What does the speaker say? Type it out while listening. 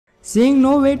Seeing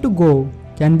no way to go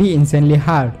can be insanely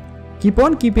hard. Keep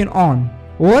on keeping on,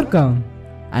 overcome,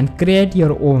 and create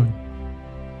your own.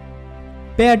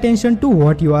 Pay attention to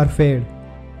what you are fed.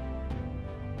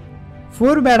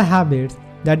 4 bad habits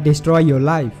that destroy your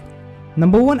life.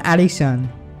 Number 1, addiction.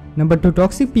 Number 2,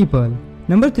 toxic people.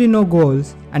 Number 3, no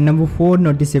goals. And number 4,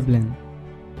 no discipline.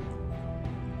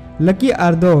 Lucky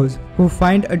are those who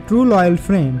find a true loyal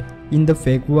friend in the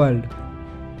fake world.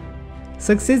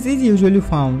 Success is usually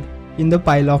found in the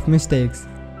pile of mistakes.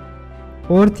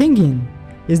 Overthinking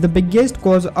is the biggest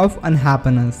cause of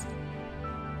unhappiness.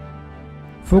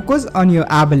 Focus on your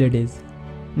abilities,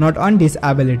 not on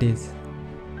disabilities.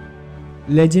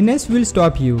 Laziness will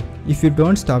stop you if you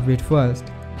don't stop it first.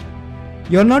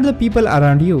 You're not the people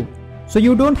around you, so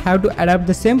you don't have to adapt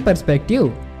the same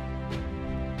perspective.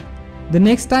 The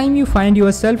next time you find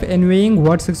yourself envying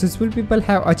what successful people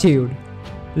have achieved,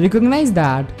 recognize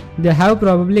that they have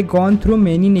probably gone through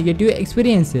many negative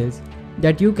experiences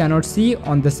that you cannot see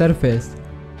on the surface.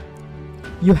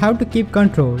 You have to keep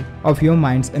control of your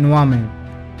mind's environment.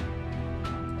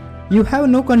 You have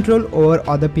no control over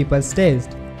other people's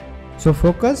taste, so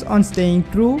focus on staying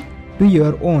true to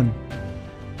your own.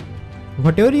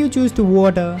 Whatever you choose to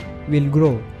water will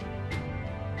grow.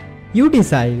 You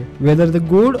decide whether the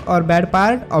good or bad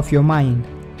part of your mind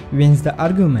wins the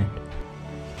argument.